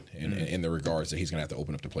season, in the regards that he's going to have to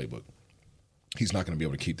open up the playbook. He's not going to be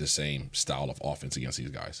able to keep the same style of offense against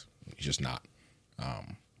these guys. He's just not. I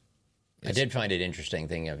did find it interesting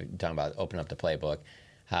thing of talking about open up the playbook,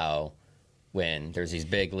 how when there's these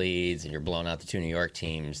big leads and you're blowing out the 2 New York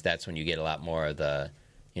teams, that's when you get a lot more of the,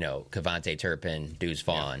 Kevontae Turpin, Deuce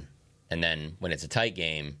Vaughn. Yeah. And then when it's a tight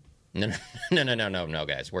game, no,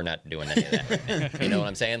 guys, we're not doing any of that. You know what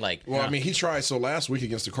I'm saying? He tried. So last week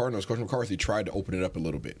against the Cardinals, Coach McCarthy tried to open it up a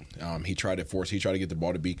little bit. He tried to get the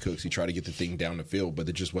ball to B. Cooks. He tried to get the thing down the field, but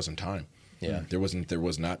there just wasn't time. Yeah. There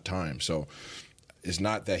was not time. So it's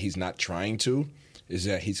not that he's not trying to, is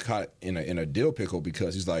that he's caught in a dill pickle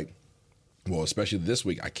because he's like, well, especially this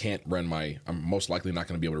week, I'm most likely not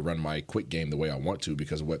going to be able to run my quick game the way I want to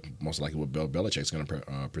because of what Bill Belichick's going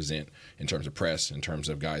to present in terms of press, in terms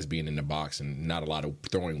of guys being in the box and not a lot of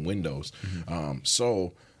throwing windows.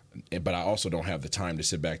 Mm-hmm. But I also don't have the time to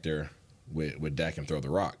sit back there with Dak and throw the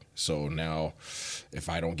rock. So now, if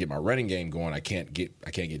I don't get my running game going, I can't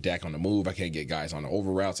get Dak on the move. I can't get guys on the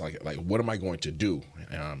over routes. Like what am I going to do?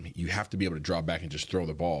 You have to be able to draw back and just throw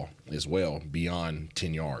the ball as well beyond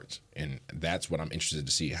 10 yards. And that's what I'm interested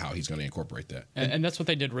to see how he's going to incorporate that. And that's what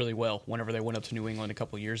they did really well whenever they went up to New England a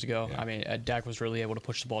couple of years ago. Yeah. I mean, Dak was really able to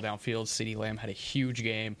push the ball downfield. CeeDee Lamb had a huge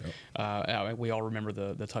game. Yep. We all remember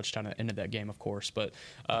the touchdown at the end of that game, of course. But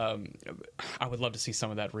I would love to see some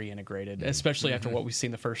of that reintegrated, especially after what we've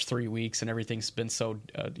seen the first 3 weeks and everything's been so,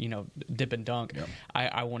 dip and dunk. Yep.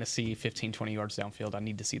 I want to see 15, 20 yards downfield. I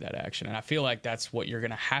need to see that action. And I feel like that's what you're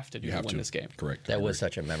going to have to do to win this game. Correct. That was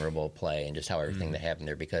such a memorable play and just how everything that happened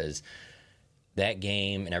there, because that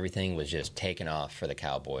game and everything was just taken off for the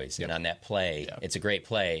Cowboys. Yep. And on that play, it's a great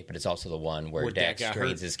play, but it's also the one where Dak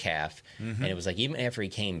strains his calf. And it was like, even after he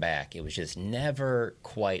came back, it was just never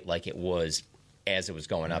quite like it was as it was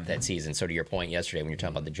going up that season. So to your point yesterday, when you're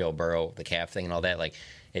talking about the Joe Burrow, the calf thing and all that, like,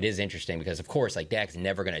 it is interesting because, of course, like, Dak's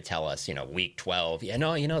never going to tell us, week 12,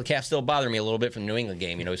 the calf still bothered me a little bit from the New England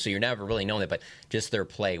game, so you're never really knowing that. But just their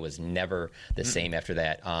play was never the same after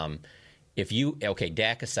that.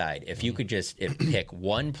 Dak aside, if you could just pick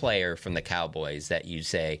one player from the Cowboys that you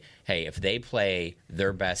say, hey, if they play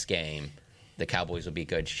their best game, the Cowboys will be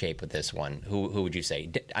good shape with this one, who would you say?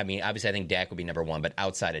 I mean, obviously, I think Dak would be number one, but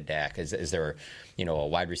outside of Dak, is there, a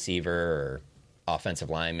wide receiver or offensive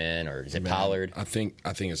lineman, or is it Pollard? I think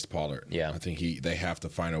it's Pollard. Yeah. I think they have to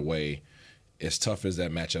find a way, as tough as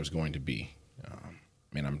that matchup's going to be.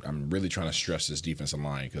 I'm really trying to stress this defensive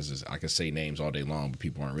line because I can say names all day long, but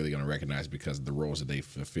people aren't really going to recognize because of the roles that they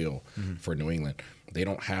fulfill for New England. They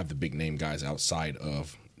don't have the big name guys outside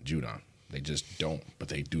of Judon. They just don't, but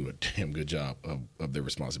they do a damn good job of their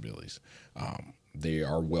responsibilities. They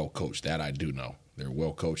are well coached. That I do know. They're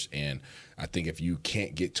well coached, and I think if you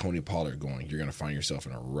can't get Tony Pollard going, you're going to find yourself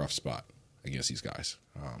in a rough spot against these guys.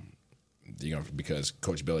 Because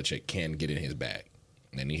Coach Belichick can get in his bag,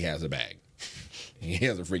 and he has a bag. He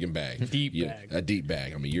has a freaking bag. A deep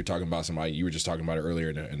bag. I mean, you're talking about somebody, you were just talking about it earlier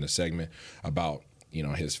in the segment about,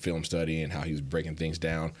 his film study and how he was breaking things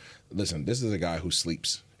down. Listen, this is a guy who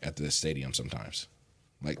sleeps at the stadium sometimes.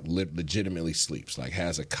 Like, legitimately sleeps. Like,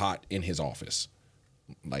 has a cot in his office.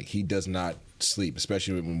 Like, he does not sleep,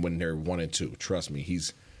 especially when they're 1 and 2. Trust me,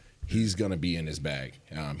 he's going to be in his bag.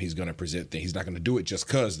 He's going to present things. He's not going to do it just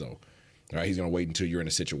because, though. All right, he's going to wait until you're in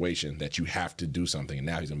a situation that you have to do something, and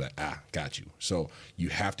now he's going to be like, got you. So you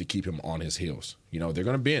have to keep him on his heels. They're going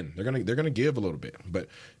to bend. They're going to give a little bit, but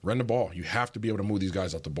run the ball. You have to be able to move these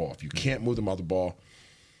guys off the ball. If you can't move them off the ball,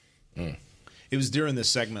 It was during this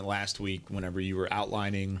segment last week whenever you were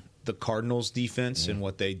outlining the Cardinals' defense and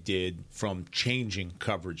what they did from changing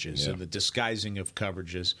coverages and the disguising of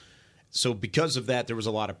coverages. So because of that, there was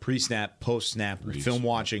a lot of pre-snap, post-snap film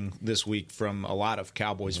watching this week from a lot of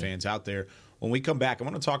Cowboys fans out there. When we come back, I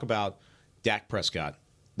want to talk about Dak Prescott.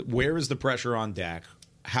 Where is the pressure on Dak?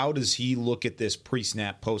 How does he look at this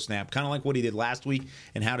pre-snap, post-snap, kind of like what he did last week,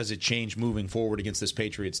 and how does it change moving forward against this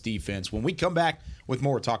Patriots defense? When we come back with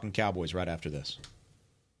more Talking Cowboys right after this.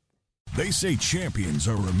 They say champions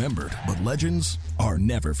are remembered, but legends are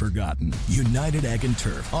never forgotten. United Ag &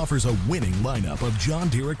 Turf offers a winning lineup of John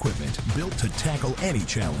Deere equipment built to tackle any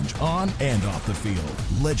challenge on and off the field.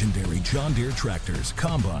 Legendary John Deere tractors,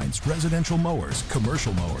 combines, residential mowers,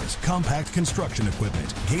 commercial mowers, compact construction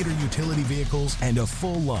equipment, Gator utility vehicles, and a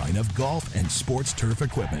full line of golf and sports turf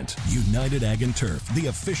equipment. United Ag & Turf, the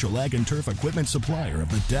official Ag & Turf equipment supplier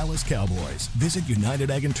of the Dallas Cowboys. Visit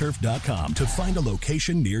UnitedAgAndTurf.com to find a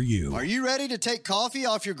location near you. Are you ready to take coffee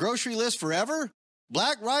off your grocery list forever?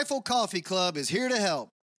 Black Rifle Coffee Club is here to help.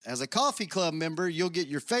 As a coffee club member, you'll get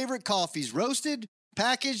your favorite coffees roasted,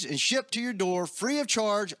 packaged, and shipped to your door free of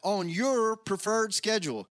charge on your preferred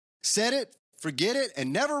schedule. Set it, forget it,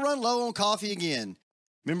 and never run low on coffee again.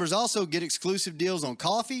 Members also get exclusive deals on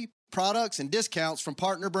coffee, products, and discounts from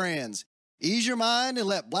partner brands. Ease your mind and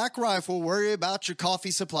let Black Rifle worry about your coffee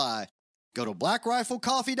supply. Go to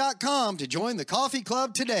blackriflecoffee.com to join the coffee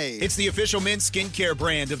club today. It's the official men's skincare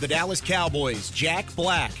brand of the Dallas Cowboys, Jack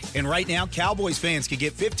Black. And right now, Cowboys fans can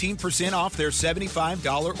get 15% off their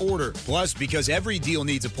 $75 order. Plus, because every deal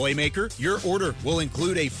needs a playmaker, your order will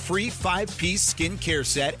include a free 5-piece skincare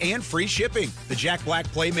set and free shipping. The Jack Black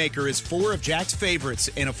Playmaker is 4 of Jack's favorites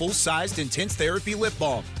and a full-sized intense therapy lip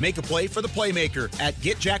balm. Make a play for the Playmaker at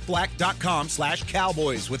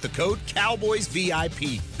getjackblack.com/Cowboys with the code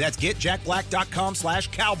CowboysVIP. That's getjackblack.com/Cowboys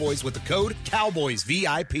with the code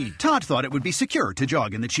CowboysVIP. Todd thought it would be secure to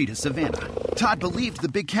jog in the cheetah savanna. Todd believed the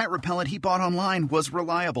big cat repellent he bought online was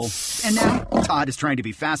reliable. And now, Todd is trying to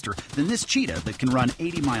be faster than this cheetah that can run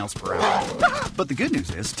 80 miles per hour. But the good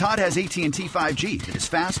news is, Todd has AT&T 5G that is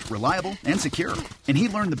fast, reliable, and secure. And he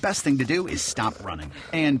learned the best thing to do is stop running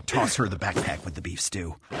and toss her the backpack with the beef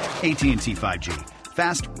stew. AT&T 5G.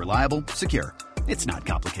 Fast, reliable, secure. It's not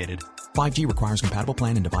complicated. 5G requires compatible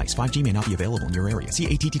plan and device. 5G may not be available in your area. See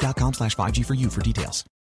att.com/5G for you for details.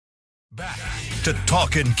 Back to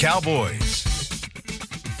Talkin' Cowboys.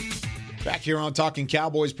 Back here on Talking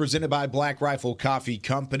Cowboys, presented by Black Rifle Coffee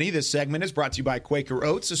Company. This segment is brought to you by Quaker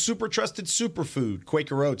Oats, a super trusted superfood.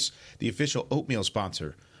 Quaker Oats, the official oatmeal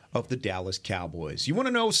sponsor of the Dallas Cowboys. You want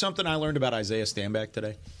to know something I learned about Isaiah Stanback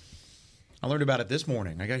today? I learned about it this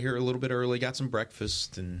morning. I got here a little bit early, got some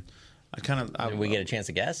breakfast, and Did we get a chance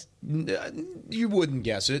to guess? You wouldn't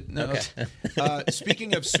guess it. No. Okay.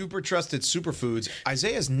 Speaking of super trusted superfoods,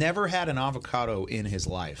 Isaiah's never had an avocado in his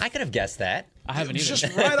life. I could have guessed that. I haven't either.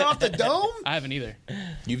 Just right off the dome? I haven't either.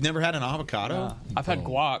 You've never had an avocado? I've had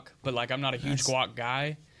guac, but I'm not a huge guac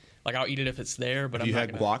guy. I'll eat it if it's there, but have I'm you not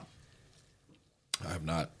had guac? I have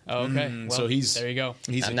not. Oh, okay. Well, so there you go.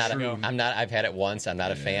 I'm not. I've had it once. I'm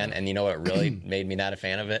not a fan, and you know what really made me not a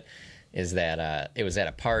fan of it is that it was at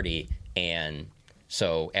a party, and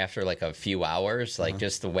so after a few hours,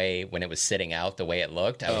 just the way when it was sitting out, the way it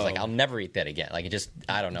looked, I was like, I'll never eat that again. It just,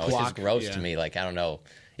 I don't know, it's just gross to me. I don't know.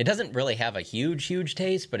 It doesn't really have a huge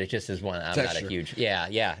taste, but it just is one. I'm Texture. not a huge.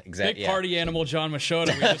 Yeah, exactly. Big party animal, John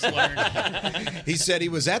Machota. We just learned. He said he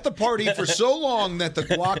was at the party for so long that the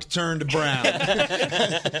guac turned brown.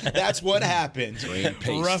 That's what happened.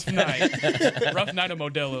 Rough night of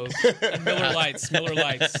Modelo's. Miller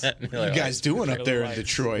Lights. You guys doing up there in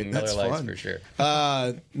Detroit? That's Miller Lights fun for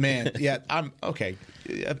sure. Man, yeah, I'm okay.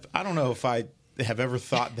 I don't know if I have ever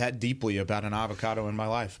thought that deeply about an avocado in my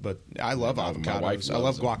life, but I love avocados. I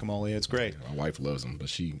love guacamole. It's great. My wife loves them, but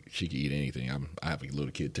she can eat anything. I have a little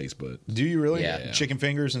kid taste bud. Do you really? Yeah. Chicken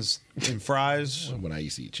fingers and fries? When I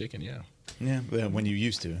used to eat chicken, yeah. Yeah, when you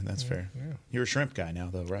used to. That's fair. Yeah. You're a shrimp guy now,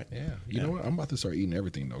 though, right? Yeah. You know what? I'm about to start eating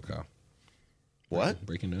everything, though, Kyle. What?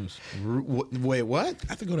 Breaking news. Wait, what? I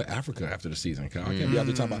have to go to Africa after the season, Kyle. I can't be out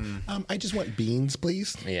there talking about, I just want beans,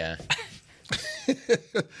 please. Yeah.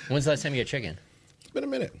 When's the last time you had chicken? It's been a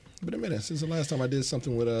minute. Since the last time I did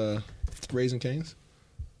something with Raising Cane's.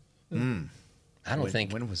 I don't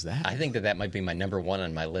think. When was that? I think that might be my number one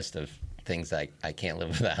on my list of things I can't live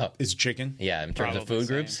without. Is chicken? Yeah, in terms of food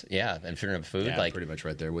groups. Yeah, in terms of food. Yeah, pretty much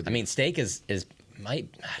right there with you. I mean, steak is I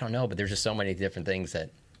don't know, but there's just so many different things that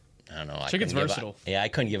I don't know. Chicken's versatile. Yeah, I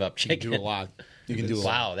couldn't give up chicken. You can do a lot. You can do a lot.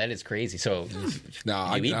 Wow, that is crazy. So,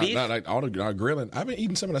 no, you eat beef? All the grilling. I haven't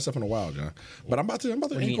eaten some of that stuff in a while, John. But I'm about to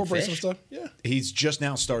incorporate some stuff. Yeah. He's just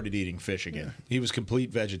now started eating fish again. He was complete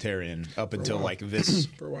vegetarian up until this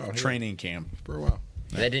training camp. For a while.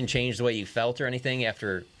 That didn't change the way you felt or anything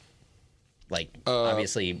after,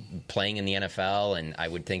 obviously playing in the NFL. And I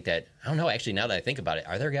would think that, I don't know, actually, now that I think about it,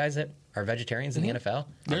 are there guys that are vegetarians in the NFL?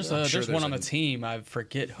 There's one on the team. I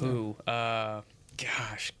forget who.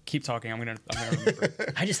 Gosh, keep talking. I'm gonna remember.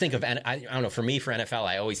 I just think of, I don't know, for me, for NFL,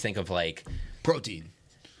 I always think of protein.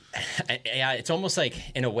 Yeah, it's almost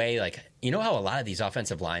in a way, you know how a lot of these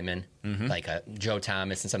offensive linemen, Joe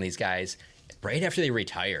Thomas and some of these guys, right after they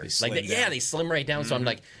retire, they slim right down. So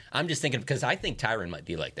I'm just thinking, because I think Tyron might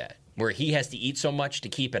be like that, where he has to eat so much to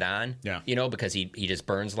keep it on, because he just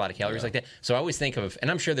burns a lot of calories like that. So I always think of,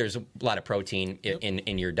 and I'm sure there's a lot of protein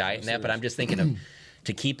in your diet and that, but I'm just thinking of,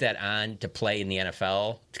 to keep that on to play in the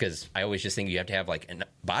NFL, because I always just think you have to have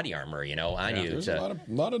body armor, on you. There's a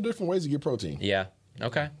lot of different ways to get protein. Yeah.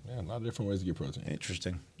 Okay. Yeah, a lot of different ways to get protein.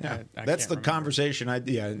 Interesting. Yeah, that's the conversation.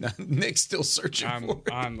 Nick's still searching for.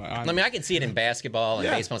 I mean, I can see it in basketball and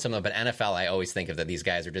baseball and something, but NFL, I always think of that these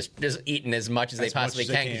guys are just eating as much as they possibly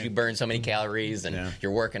can because you burn so many calories and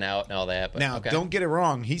you're working out and all that. But, now, don't get it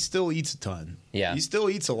wrong. He still eats a ton. Yeah. He still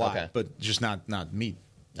eats a lot, but just not meat.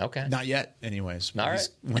 Okay. Not yet, anyways. All right.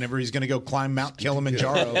 Whenever he's going to go climb Mount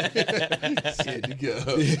Kilimanjaro. Good to go.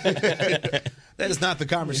 That is not the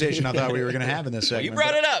conversation I thought we were going to have in this segment. You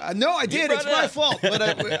brought it up. No, I did. It's my fault. But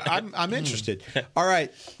I'm interested. All right.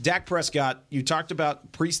 Dak Prescott, you talked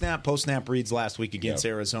about pre-snap, post-snap reads last week against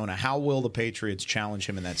Arizona. How will the Patriots challenge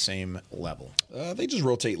him in that same level? They just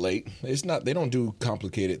rotate late. They don't do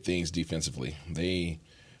complicated things defensively.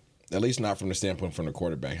 At least not from the standpoint from the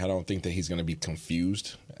quarterback. I don't think that he's going to be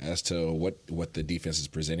confused as to what the defense is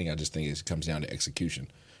presenting. I just think it comes down to execution.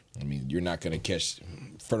 I mean, you're not going to catch,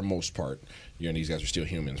 for the most part, these guys are still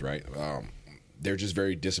humans, right? They're just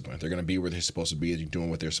very disciplined. They're going to be where they're supposed to be, doing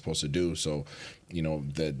what they're supposed to do. So,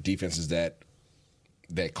 the defenses that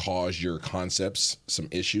that cause your concepts some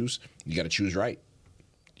issues, you got to choose right.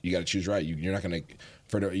 You're not going to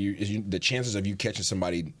the chances of you catching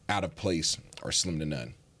somebody out of place are slim to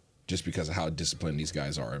none, just because of how disciplined these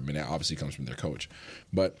guys are. I mean, that obviously comes from their coach,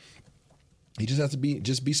 but he just has to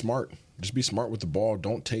be smart. Just be smart with the ball.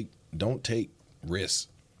 Don't take risks.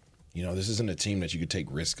 This isn't a team that you could take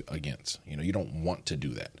risk against. You don't want to do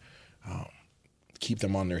that. Keep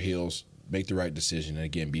them on their heels. Make the right decision, and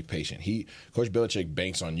again, be patient. Coach Belichick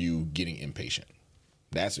banks on you getting impatient.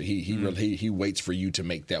 That's what he waits for you to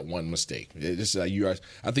make that one mistake.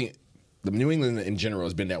 I think the New England in general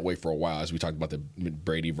has been that way for a while, as we talked about the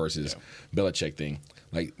Brady versus Belichick thing.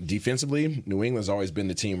 Like, defensively, New England's always been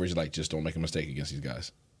the team where you're like, just don't make a mistake against these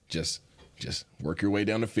guys. Just work your way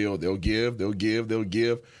down the field. They'll give,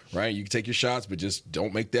 right? You can take your shots, but just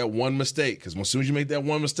don't make that one mistake, because as soon as you make that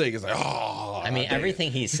one mistake, it's like, oh. I mean,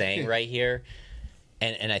 everything he's saying right here,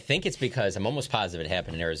 and I think it's because I'm almost positive it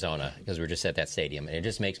happened in Arizona, because we were just at that stadium, and it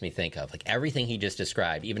just makes me think of, like, everything he just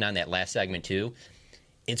described, even on that last segment too,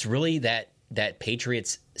 it's really that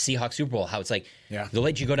Patriots-Seahawks Super Bowl, how it's like, they'll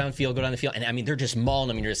let you go down the field, and I mean, they're just mauling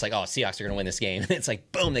them, and you're just like, oh, Seahawks are going to win this game. It's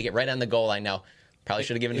like, boom, they get right on the goal line now. Probably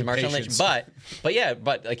should have given it to Marshawn Lynch,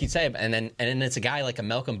 but like you said, and then it's a guy like a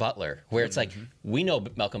Malcolm Butler, where it's like, we know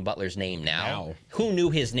Malcolm Butler's name now. Who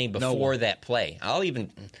knew his name before that play? I'll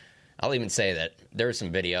even say that there was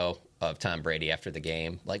some video of Tom Brady after the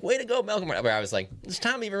game, like, way to go, Malcolm. Where I was like, does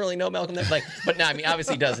Tom even really know Malcolm? Like, but no, I mean,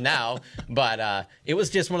 obviously he does now. But it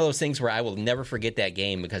was just one of those things where I will never forget that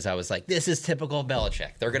game, because I was like, this is typical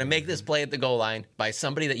Belichick. They're going to make this play at the goal line by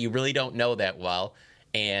somebody that you really don't know that well.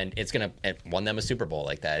 And it won them a Super Bowl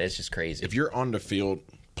like that. It's just crazy. If you're on the field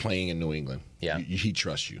playing in New England, he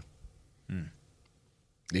trusts you.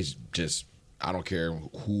 It's just, I don't care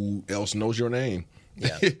who else knows your name.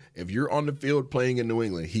 Yeah. If you're on the field playing in New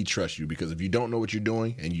England, he trusts you, because if you don't know what you're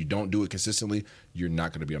doing and you don't do it consistently, you're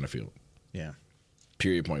not going to be on the field. Yeah.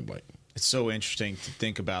 Period, point blank. It's so interesting to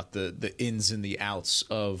think about the ins and the outs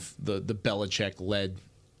of the Belichick-led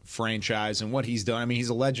franchise and what he's done. I mean, he's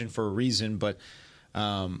a legend for a reason, but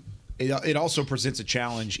it also presents a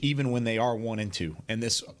challenge even when they are 1-2, and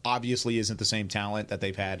this obviously isn't the same talent that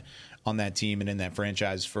they've had on that team and in that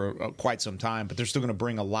franchise for quite some time, but they're still going to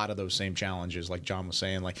bring a lot of those same challenges, like John was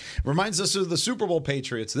saying. Like, reminds us of the Super Bowl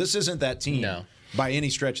Patriots. This isn't that team by any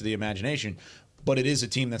stretch of the imagination, but it is a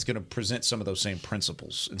team that's going to present some of those same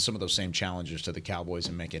principles and some of those same challenges to the Cowboys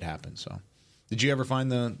and make it happen. So, did you ever find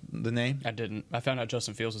the name? I didn't. I found out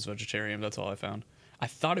Justin Fields was vegetarian. That's all I found. I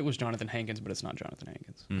thought it was Jonathan Hankins, but it's not Jonathan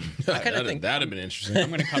Hankins. I kind of think that'd have been interesting. I'm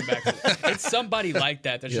going to come back to it. It's somebody like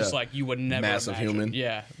that that's just like you would never massive imagine. Human.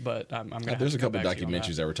 Yeah, but I'm going to There's a couple of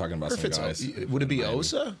documentaries that were talking about some guys. Would it be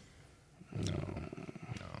Osa?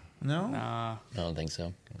 No? I don't think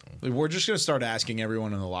so. We're just going to start asking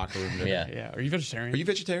everyone in the locker room. Yeah. Are you vegetarian? Are you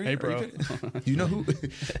vegetarian? Hey, bro. You know who?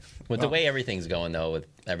 With the way everything's going, though, with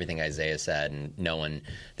everything Isaiah said and knowing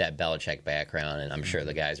that Belichick background, and I'm sure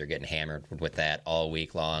the guys are getting hammered with that all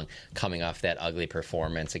week long, coming off that ugly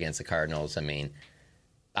performance against the Cardinals, I mean,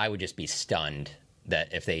 I would just be stunned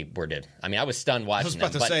that if they were to... I mean, I was stunned watching them. I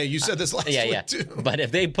was about to say, you said this last week, too. But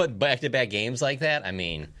if they put back-to-back games like that, I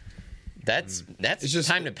mean... That's it's just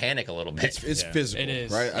time to panic a little bit. It's physical, it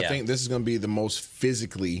is. Right? I think this is going to be the most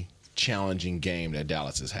physically challenging game that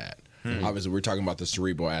Dallas has had. Obviously, we're talking about the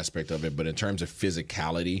cerebral aspect of it, but in terms of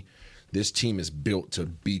physicality, this team is built to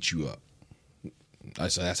beat you up.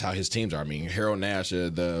 So that's how his teams are. I mean, Harold Nash,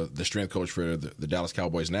 the strength coach for the Dallas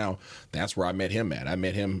Cowboys now, that's where I met him at. I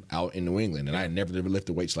met him out in New England, and I had never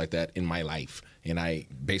lifted weights like that in my life. And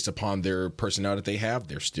based upon their personnel that they have,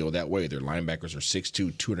 they're still that way. Their linebackers are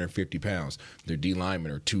 6'2", 250 pounds. Their D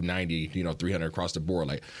linemen are 290, 300 across the board.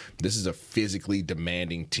 Like, this is a physically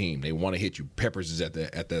demanding team. They want to hit you. Peppers is at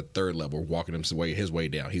the third level, walking his way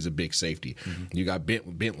down. He's a big safety. You got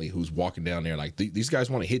Bentley, who's walking down there. Like, these guys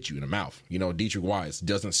want to hit you in the mouth. Dietrich Wise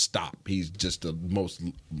doesn't stop. He's just the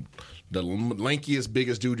lankiest,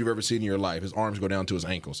 biggest dude you've ever seen in your life. His arms go down to his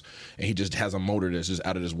ankles, and he just has a motor that's just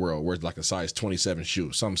out of this world. Wears like a size 27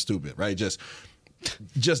 shoe, something stupid, right? Just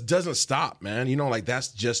doesn't stop, man. Like, that's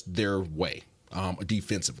just their way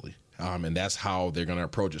defensively, and that's how they're going to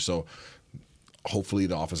approach it. So hopefully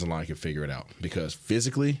the offensive line can figure it out, because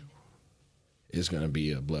physically it's going to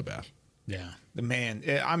be a bloodbath. Yeah. Man,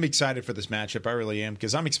 I'm excited for this matchup. I really am,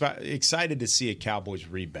 because I'm excited to see a Cowboys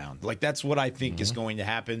rebound. Like, that's what I think is going to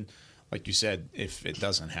happen. Like you said, if it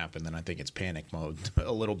doesn't happen, then I think it's panic mode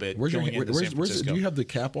a little bit. Where's do you have the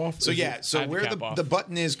cap off? So where the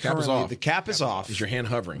button is currently, the cap is off. Is your hand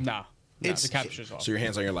hovering? Nah. No, the capture's off. So your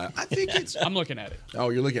hand's on your lap. I think it's. I'm looking at it. Oh,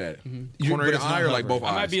 you're looking at it. Mm-hmm. Corner of the eye or like both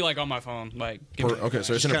eyes? I might be like on my phone. Like okay,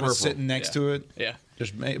 so it's in a peripheral. Sitting next to it. Yeah.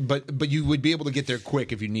 But you would be able to get there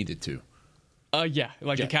quick if you needed to. Yeah,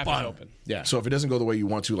 like the cap is open. Yeah. So if it doesn't go the way you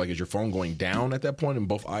want to, like, is your phone going down at that point and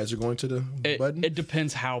both eyes are going to the button? It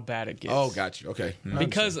depends how bad it gets. Oh, got you. Okay.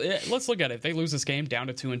 Because let's look at it. If they lose this game down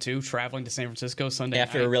to 2-2, traveling to San Francisco Sunday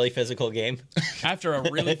after night, a really physical game. After a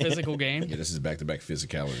really physical game. Yeah, this is back-to-back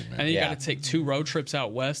physicality, man. And then you got to take 2 road trips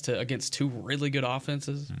out west against 2 really good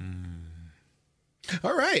offenses.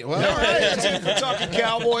 All right. Well, all right. That's it for Talking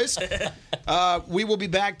Cowboys. We will be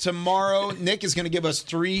back tomorrow. Nick is going to give us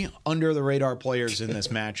 3 under-the-radar players in this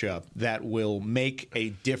matchup that will make a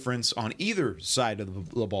difference on either side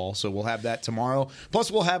of the ball. So we'll have that tomorrow.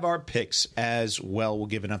 Plus, we'll have our picks as well. We'll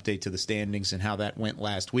give an update to the standings and how that went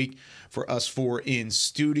last week for us 4 in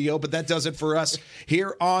studio. But that does it for us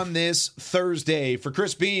here on this Thursday. For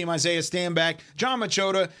Chris Beam, Isaiah Stanback, John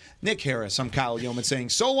Machota, Nick Harris, I'm Kyle Yeoman saying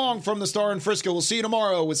so long from the Star in Frisco. We'll see you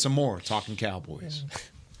tomorrow with some more Talking Cowboys.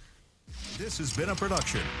 This has been a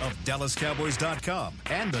production of DallasCowboys.com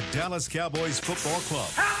and the Dallas Cowboys Football Club.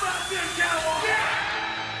 How about this, Cowboys?